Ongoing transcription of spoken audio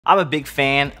I'm a big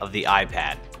fan of the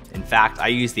iPad. In fact, I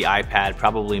use the iPad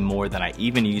probably more than I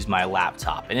even use my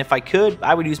laptop. And if I could,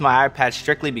 I would use my iPad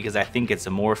strictly because I think it's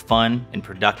a more fun and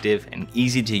productive and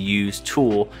easy to use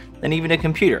tool than even a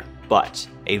computer. But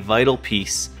a vital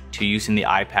piece to using the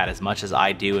iPad as much as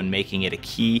I do and making it a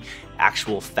key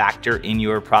actual factor in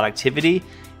your productivity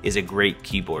is a great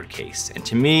keyboard case. And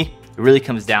to me, it really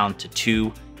comes down to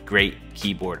two great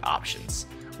keyboard options.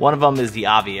 One of them is the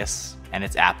obvious, and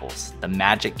it's Apple's, the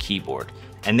Magic Keyboard.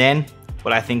 And then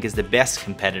what I think is the best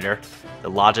competitor,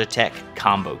 the Logitech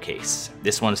Combo Case.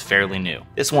 This one's fairly new.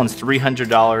 This one's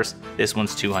 $300, this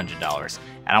one's $200.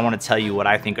 And I want to tell you what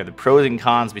I think are the pros and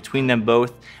cons between them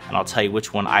both, and I'll tell you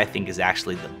which one I think is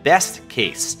actually the best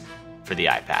case for the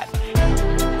iPad.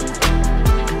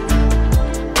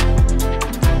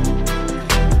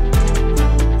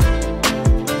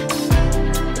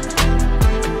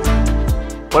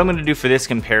 What I'm going to do for this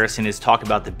comparison is talk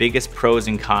about the biggest pros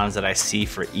and cons that I see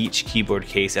for each keyboard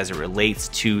case as it relates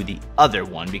to the other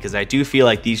one, because I do feel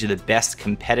like these are the best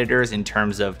competitors in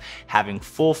terms of having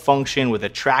full function with a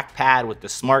trackpad with the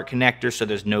smart connector so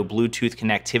there's no Bluetooth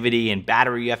connectivity and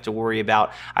battery you have to worry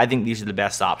about. I think these are the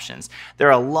best options. There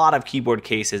are a lot of keyboard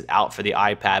cases out for the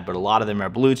iPad, but a lot of them are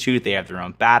Bluetooth. They have their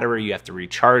own battery. You have to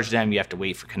recharge them. You have to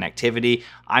wait for connectivity.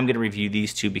 I'm going to review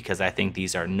these two because I think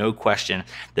these are no question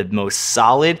the most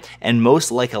solid and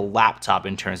most like a laptop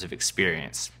in terms of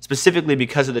experience. Specifically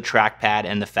because of the trackpad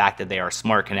and the fact that they are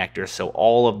smart connectors, so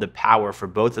all of the power for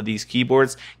both of these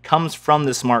keyboards comes from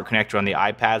the smart connector on the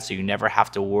iPad, so you never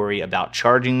have to worry about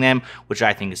charging them, which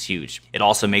I think is huge. It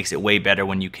also makes it way better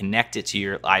when you connect it to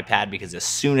your iPad because as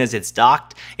soon as it's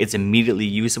docked, it's immediately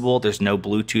usable. There's no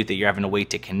Bluetooth that you're having to wait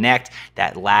to connect.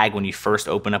 That lag when you first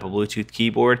open up a Bluetooth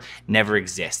keyboard never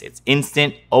exists. It's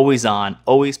instant, always on,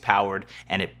 always powered,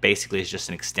 and it basically is just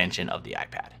an extension of the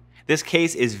iPad. This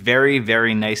case is very,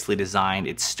 very nicely designed.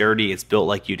 It's sturdy. It's built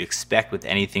like you'd expect with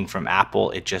anything from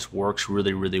Apple. It just works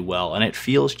really, really well. And it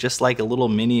feels just like a little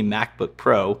mini MacBook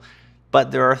Pro,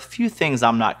 but there are a few things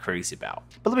I'm not crazy about.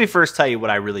 But let me first tell you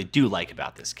what I really do like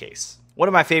about this case. One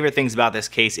of my favorite things about this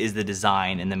case is the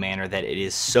design and the manner that it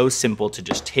is so simple to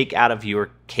just take out of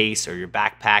your case or your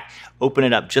backpack, open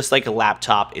it up just like a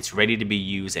laptop, it's ready to be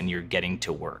used and you're getting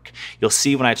to work. You'll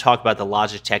see when I talk about the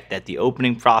Logitech that the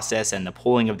opening process and the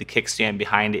pulling of the kickstand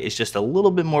behind it is just a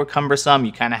little bit more cumbersome.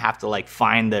 You kind of have to like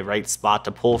find the right spot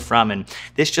to pull from, and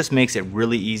this just makes it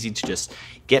really easy to just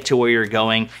get to where you're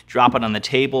going, drop it on the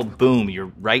table, boom,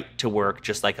 you're right to work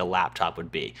just like a laptop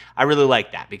would be. I really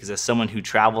like that because as someone who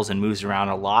travels and moves around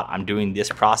a lot, I'm doing this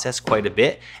process quite a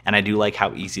bit, and I do like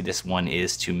how easy this one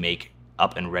is to make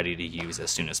up and ready to use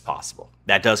as soon as possible.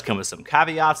 That does come with some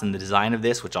caveats in the design of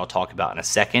this, which I'll talk about in a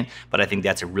second, but I think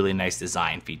that's a really nice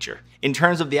design feature. In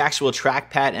terms of the actual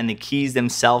trackpad and the keys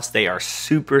themselves, they are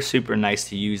super, super nice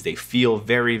to use. They feel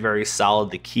very, very solid.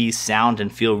 The keys sound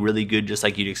and feel really good, just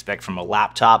like you'd expect from a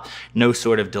laptop. No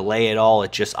sort of delay at all.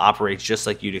 It just operates just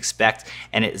like you'd expect,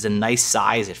 and it is a nice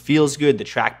size. It feels good. The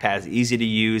trackpad is easy to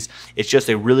use. It's just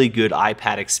a really good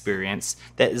iPad experience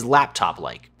that is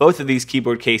laptop-like. Both of these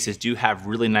keyboard cases do have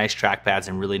really nice trackpads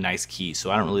and really nice keys,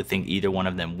 so I don't really think either one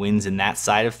of them wins in that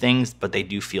side of things, but they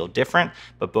do feel different,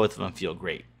 but both of them feel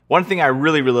great. One thing I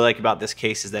really, really like about this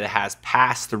case is that it has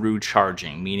pass-through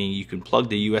charging, meaning you can plug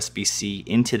the USB-C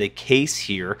into the case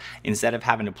here instead of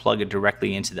having to plug it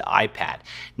directly into the iPad.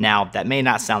 Now, that may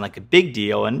not sound like a big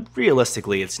deal, and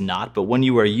realistically it's not, but when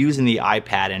you are using the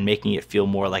iPad and making it feel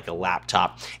more like a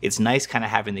laptop, it's nice kind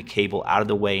of having the cable out of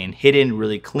the way and hidden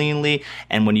really cleanly,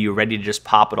 and when you're ready to just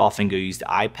pop it off and go use the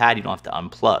iPad, you don't have to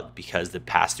unplug because the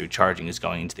pass-through charging is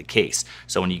going into the case.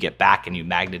 So when you get back and you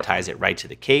magnetize it right to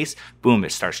the case, boom,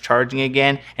 it starts charging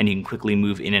again, and you can quickly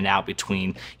move in and out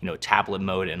between, tablet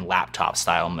mode and laptop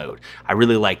style mode. I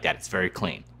really like that. It's very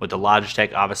clean. With the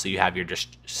Logitech, obviously you have your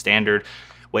just standard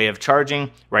way of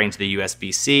charging right into the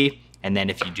USB-C, and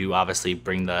then if you do obviously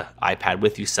bring the iPad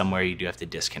with you somewhere, you do have to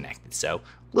disconnect it. So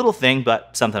little thing,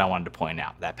 but something I wanted to point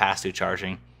out. That pass-through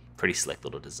charging, pretty slick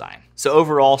little design. So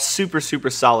overall, super,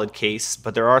 super solid case,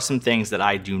 but there are some things that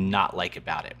I do not like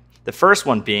about it. The first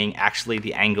one being actually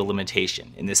the angle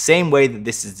limitation. In the same way that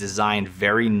this is designed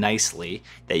very nicely,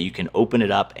 that you can open it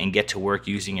up and get to work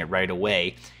using it right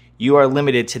away, you are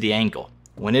limited to the angle.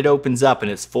 When it opens up in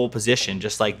its full position,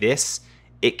 just like this,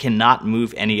 it cannot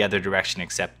move any other direction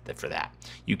except for that.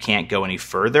 You can't go any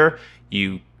further.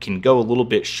 You can go a little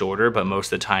bit shorter, but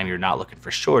most of the time you're not looking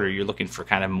for shorter. You're looking for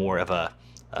kind of more of a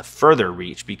further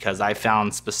reach, because I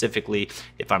found specifically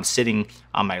if I'm sitting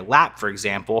on my lap, for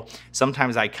example,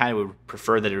 sometimes I kind of would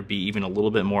prefer that it would be even a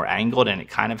little bit more angled, and it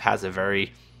kind of has a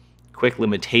very quick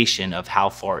limitation of how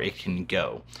far it can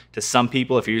go. To some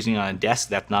people, if you're using it on a desk,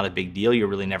 that's not a big deal. You're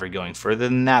really never going further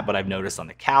than that, but I've noticed on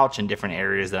the couch and different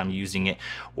areas that I'm using it,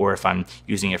 or if I'm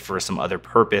using it for some other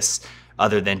purpose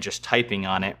other than just typing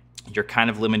on it, you're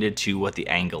kind of limited to what the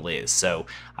angle is. So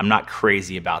I'm not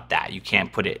crazy about that. You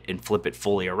can't put it and flip it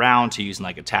fully around to using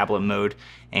like a tablet mode.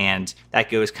 And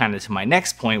that goes kind of to my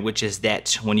next point, which is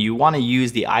that when you want to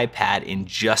use the iPad in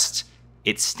just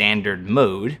its standard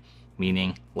mode,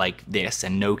 meaning like this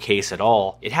and no case at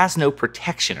all, it has no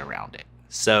protection around it.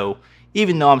 So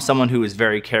even though I'm someone who is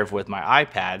very careful with my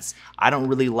iPads, I don't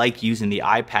really like using the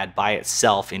iPad by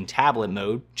itself in tablet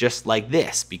mode just like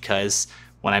this, because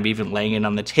when I'm even laying it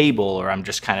on the table or I'm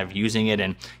just kind of using it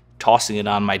and tossing it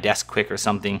on my desk quick or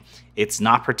something, it's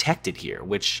not protected here,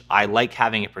 which I like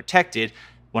having it protected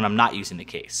when I'm not using the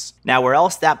case. Now, where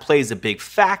else that plays a big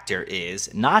factor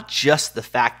is not just the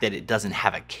fact that it doesn't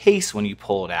have a case when you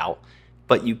pull it out,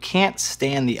 but you can't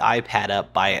stand the iPad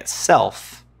up by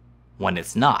itself when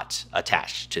it's not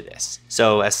attached to this.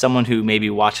 So as someone who maybe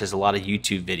watches a lot of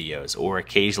YouTube videos or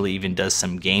occasionally even does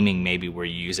some gaming, maybe where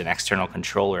you use an external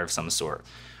controller of some sort,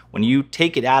 when you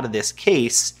take it out of this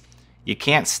case, you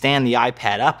can't stand the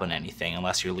iPad up on anything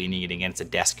unless you're leaning it against a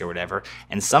desk or whatever.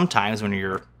 And sometimes when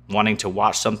you're wanting to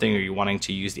watch something or you're wanting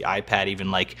to use the iPad,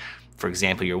 even like, for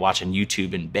example, you're watching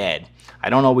YouTube in bed, I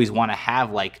don't always want to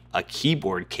have like a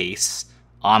keyboard case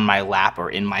on my lap or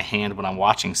in my hand when I'm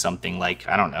watching something. Like,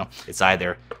 I don't know, it's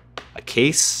either a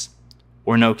case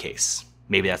or no case.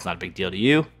 Maybe that's not a big deal to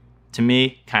you. To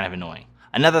me, kind of annoying.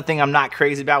 Another thing I'm not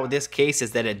crazy about with this case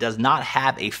is that it does not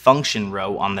have a function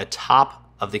row on the top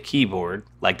of the keyboard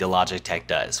like the Logitech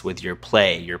does, with your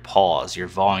play, your pause, your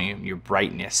volume, your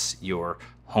brightness, your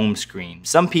home screen.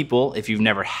 Some people, if you've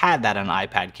never had that on an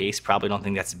iPad case, probably don't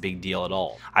think that's a big deal at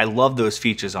all. I love those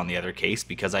features on the other case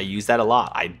because I use that a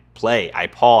lot. I play, I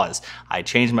pause, I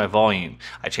change my volume,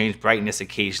 I change brightness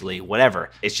occasionally, whatever.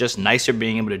 It's just nicer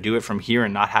being able to do it from here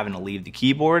and not having to leave the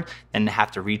keyboard than to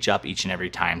have to reach up each and every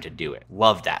time to do it.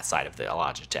 Love that side of the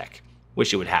Logitech.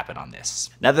 Wish it would happen on this.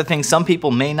 Another thing some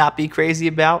people may not be crazy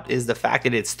about is the fact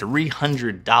that it's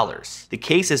 $300. The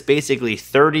case is basically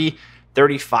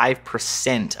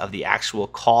 35% of the actual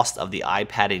cost of the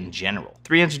iPad in general.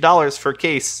 $300 for a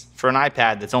case for an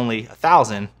iPad that's only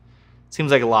 $1,000 seems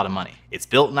like a lot of money. It's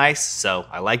built nice, so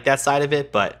I like that side of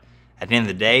it, but at the end of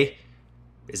the day,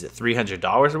 is it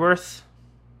 $300 worth?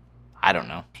 I don't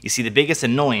know. You see, the biggest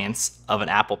annoyance of an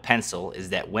Apple Pencil is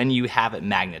that when you have it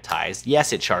magnetized,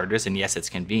 yes, it charges and yes, it's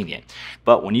convenient,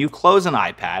 but when you close an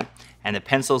iPad and the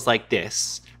pencil's like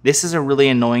this is a really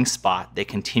annoying spot that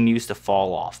continues to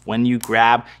fall off. When you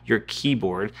grab your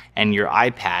keyboard and your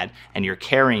iPad and you're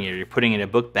carrying it or you're putting it in a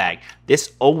book bag,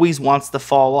 this always wants to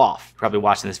fall off. You're probably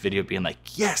watching this video being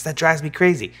like, yes, that drives me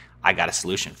crazy. I got a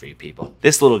solution for you people.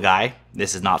 This little guy,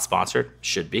 this is not sponsored,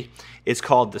 should be. It's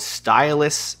called the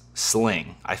Stylus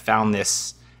Sling. I found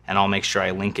this and I'll make sure I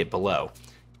link it below.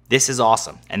 This is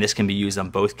awesome and this can be used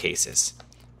on both cases.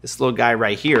 This little guy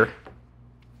right here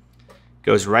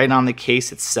goes right on the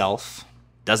case itself.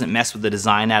 Doesn't mess with the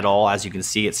design at all. As you can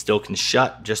see, it still can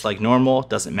shut just like normal.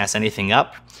 Doesn't mess anything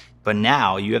up. But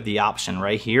now you have the option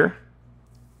right here.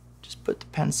 Just put the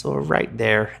pencil right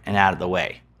there and out of the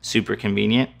way. Super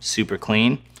convenient, super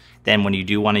clean. Then when you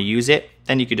do want to use it,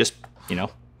 then you could just,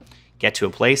 get to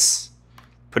a place,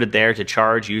 put it there to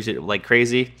charge, use it like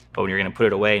crazy. But when you're going to put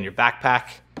it away in your backpack,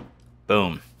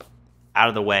 boom, out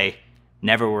of the way,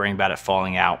 never worrying about it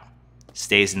falling out.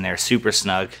 Stays in there super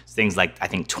snug. Things like, I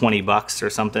think, 20 bucks or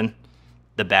something.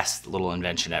 The best little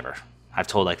invention ever. I've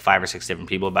told like 5 or 6 different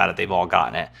people about it. They've all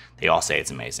gotten it. They all say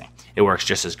it's amazing. It works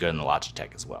just as good in the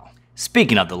Logitech as well.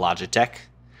 Speaking of the Logitech,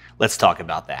 let's talk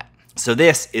about that. So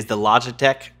this is the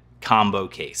Logitech Combo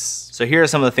case. So here are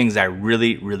some of the things I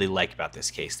really, really like about this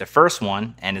case. The first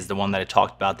one, and is the one that I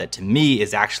talked about that to me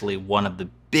is actually one of the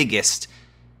biggest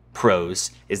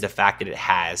pros, is the fact that it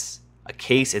has a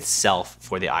case itself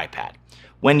for the iPad.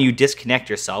 When you disconnect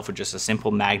yourself with just a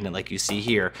simple magnet like you see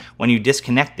here, when you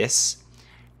disconnect this,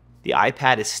 the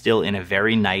iPad is still in a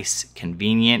very nice,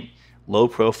 convenient, low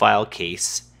profile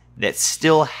case that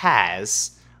still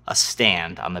has a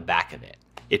stand on the back of it.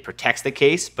 It protects the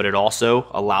case, but it also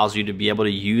allows you to be able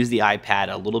to use the iPad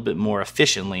a little bit more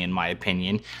efficiently, in my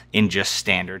opinion, in just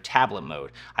standard tablet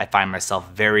mode. I find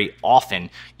myself very often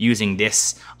using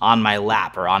this on my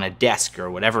lap or on a desk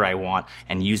or whatever I want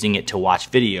and using it to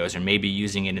watch videos, or maybe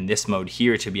using it in this mode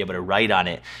here to be able to write on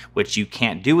it, which you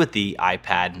can't do with the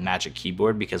iPad Magic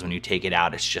Keyboard because when you take it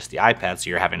out, it's just the iPad, so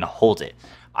you're having to hold it.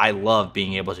 I love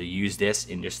being able to use this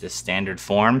in just this standard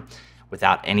form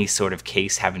without any sort of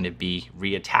case having to be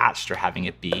reattached or having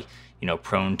it be,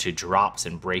 prone to drops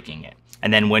and breaking it.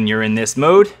 And then when you're in this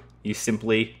mode, you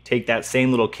simply take that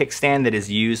same little kickstand that is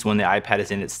used when the iPad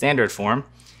is in its standard form,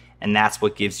 and that's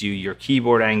what gives you your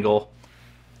keyboard angle.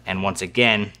 And once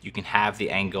again, you can have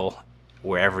the angle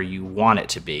wherever you want it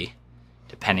to be,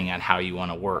 depending on how you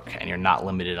want to work, and you're not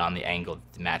limited on the angle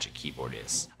that the Magic Keyboard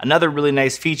is. Another really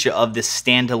nice feature of this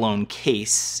standalone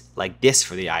case like this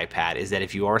for the iPad is that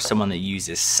if you are someone that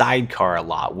uses Sidecar a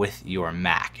lot with your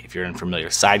Mac, if you're unfamiliar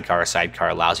with Sidecar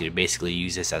allows you to basically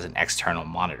use this as an external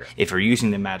monitor. If you're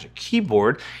using the Magic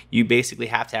Keyboard, you basically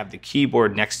have to have the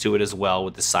keyboard next to it as well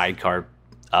with the Sidecar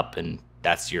up, and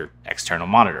that's your external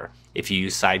monitor. If you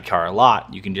use Sidecar a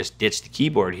lot, you can just ditch the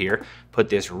keyboard here, put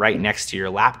this right next to your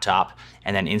laptop,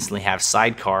 and then instantly have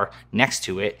Sidecar next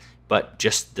to it, but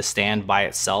just the stand by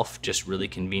itself, just really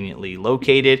conveniently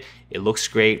located. It looks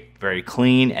great, very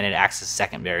clean, and it acts as a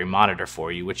secondary monitor for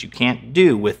you, which you can't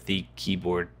do with the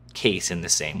keyboard case in the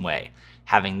same way.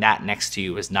 Having that next to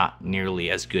you is not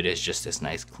nearly as good as just this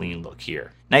nice clean look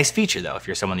here. Nice feature though, if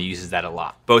you're someone that uses that a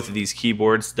lot. Both of these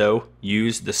keyboards though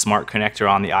use the smart connector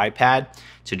on the iPad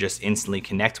to just instantly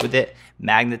connect with it,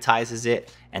 magnetizes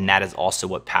it, and that is also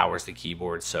what powers the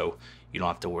keyboard, so you don't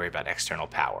have to worry about external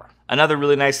power. Another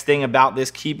really nice thing about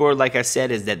this keyboard, like I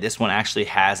said, is that this one actually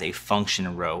has a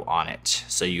function row on it.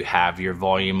 So you have your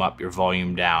volume up, your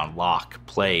volume down, lock,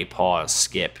 play, pause,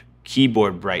 skip,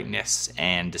 keyboard brightness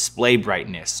and display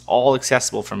brightness, all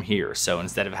accessible from here. So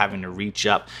instead of having to reach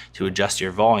up to adjust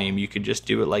your volume, you could just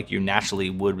do it like you naturally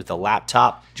would with a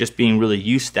laptop. Just being really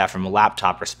used to that from a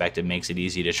laptop perspective makes it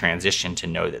easy to transition to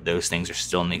know that those things are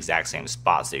still in the exact same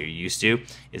spots that you're used to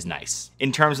is nice.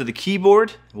 In terms of the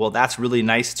keyboard, well, that's really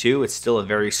nice too. It's still a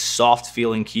very soft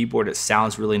feeling keyboard. It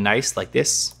sounds really nice like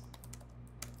this.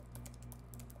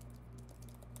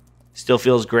 Still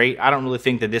feels great. I don't really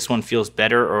think that this one feels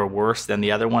better or worse than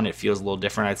the other one. It feels a little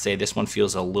different. I'd say this one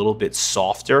feels a little bit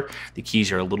softer. The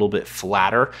keys are a little bit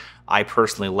flatter. I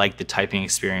personally like the typing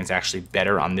experience actually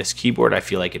better on this keyboard. I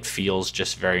feel like it feels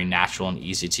just very natural and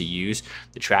easy to use.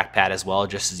 The trackpad as well,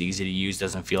 just as easy to use.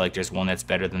 Doesn't feel like there's one that's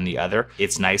better than the other.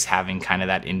 It's nice having kind of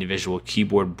that individual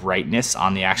keyboard brightness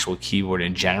on the actual keyboard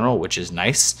in general, which is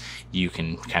nice. You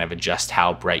can kind of adjust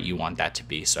how bright you want that to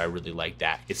be. So I really like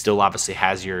that. It still obviously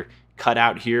has your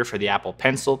cutout here for the Apple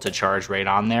Pencil to charge right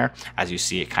on there. As you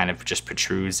see, it kind of just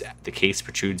protrudes, the case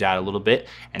protrudes out a little bit,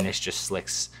 and this just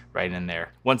slicks right in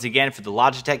there. Once again, for the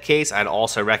Logitech case, I'd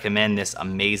also recommend this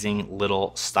amazing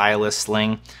little stylus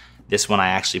sling. This one I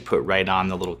actually put right on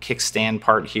the little kickstand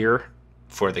part here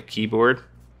for the keyboard,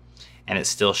 and it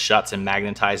still shuts and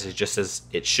magnetizes just as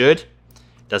it should.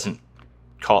 Doesn't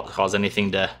cause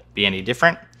anything to be any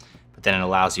different, but then it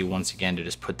allows you once again to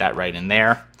just put that right in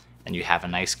there, and you have a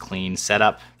nice clean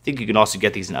setup. I think you can also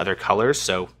get these in other colors,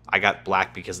 so I got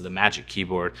black because of the Magic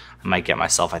Keyboard. I might get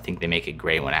myself, I think they make a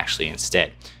gray one actually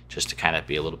instead, just to kind of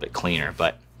be a little bit cleaner,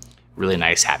 but really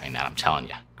nice having that, I'm telling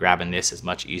you. Grabbing this is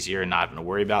much easier and not having to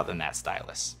worry about than that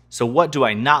stylus. So what do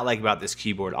I not like about this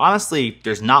keyboard? Honestly,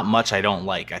 there's not much I don't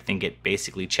like. I think it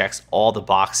basically checks all the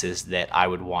boxes that I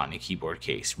would want in a keyboard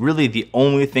case. Really, the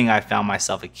only thing I found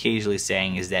myself occasionally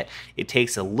saying is that it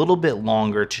takes a little bit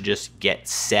longer to just get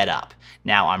set up.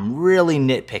 Now, I'm really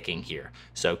nitpicking here,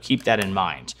 so keep that in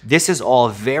mind. This is all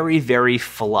very, very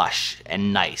flush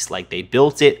and nice. Like, they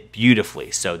built it beautifully,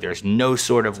 so there's no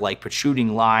sort of like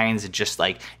protruding lines. It's just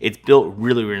like, it's built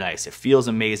really, really nice. It feels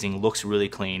amazing, looks really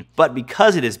clean. But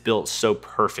because it is built so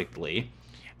perfectly,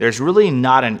 there's really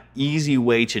not an easy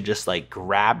way to just like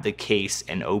grab the case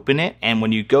and open it. And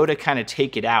when you go to kind of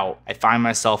take it out, I find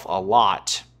myself a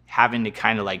lot having to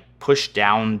kind of like push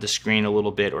down the screen a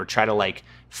little bit or try to like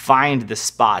find the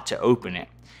spot to open it.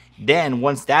 Then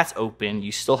once that's open,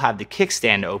 you still have the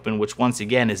kickstand open, which once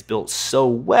again is built so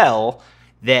well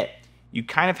that you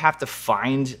kind of have to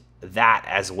find that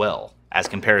as well. As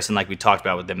comparison, like we talked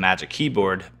about with the Magic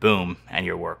Keyboard, boom, and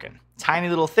you're working. Tiny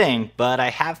little thing, but I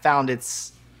have found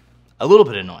it's a little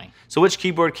bit annoying. So which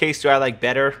keyboard case do I like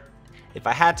better? If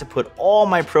I had to put all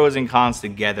my pros and cons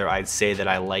together, I'd say that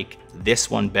I like this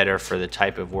one better for the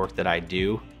type of work that I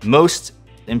do. Most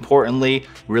importantly,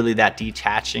 really that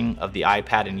detaching of the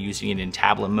iPad and using it in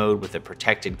tablet mode with a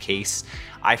protected case.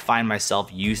 I find myself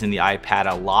using the iPad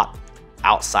a lot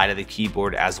outside of the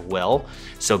keyboard as well.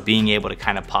 So being able to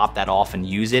kind of pop that off and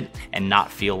use it and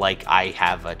not feel like I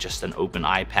have just an open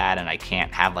iPad and I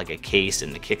can't have like a case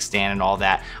and the kickstand and all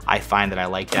that, I find that I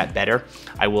like that better.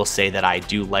 I will say that I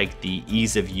do like the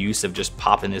ease of use of just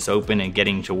popping this open and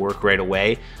getting to work right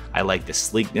away. I like the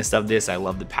sleekness of this. I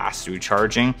love the pass-through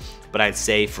charging. But I'd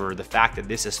say for the fact that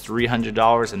this is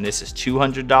 $300 and this is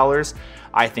 $200,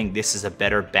 I think this is a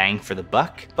better bang for the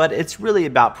buck, but it's really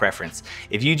about preference.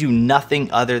 If you do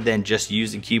nothing other than just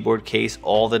use a keyboard case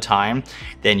all the time,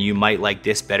 then you might like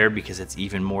this better because it's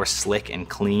even more slick and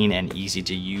clean and easy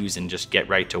to use and just get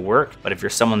right to work. But if you're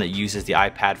someone that uses the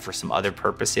iPad for some other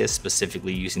purposes,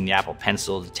 specifically using the Apple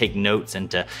Pencil to take notes and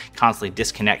to constantly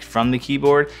disconnect from the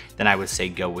keyboard, then I would say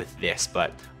go with this.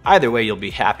 But either way, you'll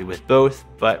be happy with both.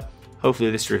 But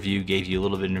hopefully this review gave you a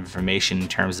little bit of information in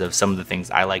terms of some of the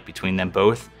things I like between them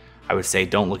both. I would say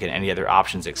don't look at any other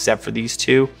options except for these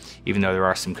two, even though there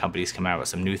are some companies coming out with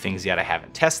some new things yet. I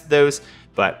haven't tested those,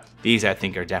 but these I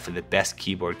think are definitely the best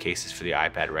keyboard cases for the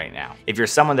iPad right now. If you're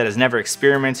someone that has never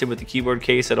experimented with the keyboard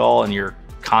case at all and you're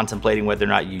contemplating whether or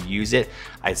not you use it,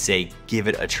 I'd say give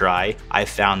it a try. I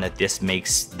found that this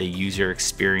makes the user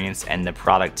experience and the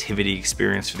productivity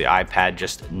experience for the iPad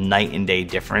just night and day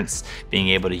difference. Being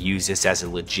able to use this as a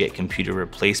legit computer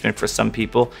replacement for some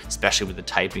people, especially with the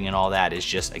typing and all that, is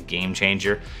just a game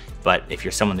changer. But if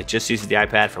you're someone that just uses the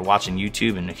iPad for watching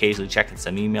YouTube and occasionally checking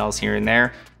some emails here and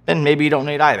there, then maybe you don't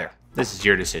need either. This is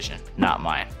your decision, not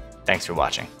mine. Thanks for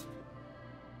watching.